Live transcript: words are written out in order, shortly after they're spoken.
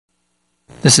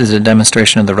This is a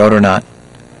demonstration of the rotor knot.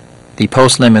 The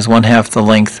post limb is 1/2 the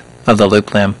length of the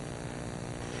loop limb.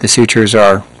 The sutures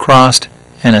are crossed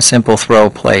and a simple throw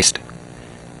placed.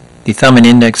 The thumb and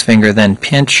index finger then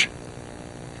pinch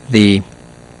the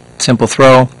simple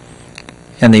throw,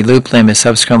 and the loop limb is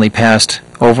subsequently passed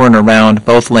over and around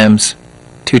both limbs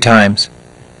 2 times.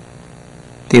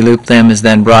 The loop limb is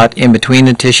then brought in between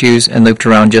the tissues and looped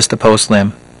around just the post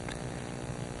limb.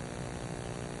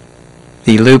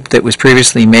 The loop that was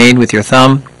previously made with your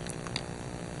thumb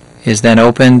is then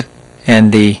opened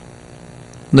and the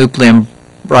loop limb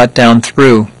brought down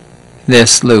through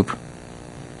this loop.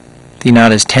 The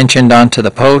knot is tensioned onto the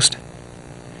post,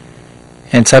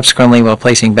 and subsequently, while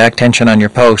placing back tension on your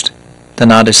post, the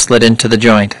knot is slid into the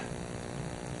joint.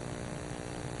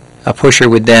 A pusher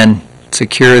would then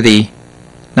secure the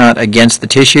knot against the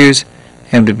tissues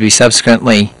and would be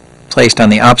subsequently placed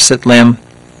on the opposite limb,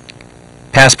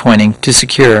 pass pointing to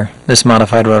secure this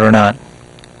modified rotor knot.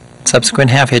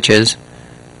 Subsequent half hitches,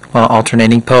 while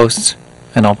alternating posts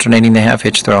and alternating the half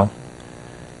hitch throw,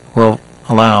 will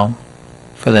allow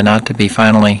for the knot to be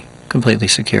finally completely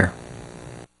secure.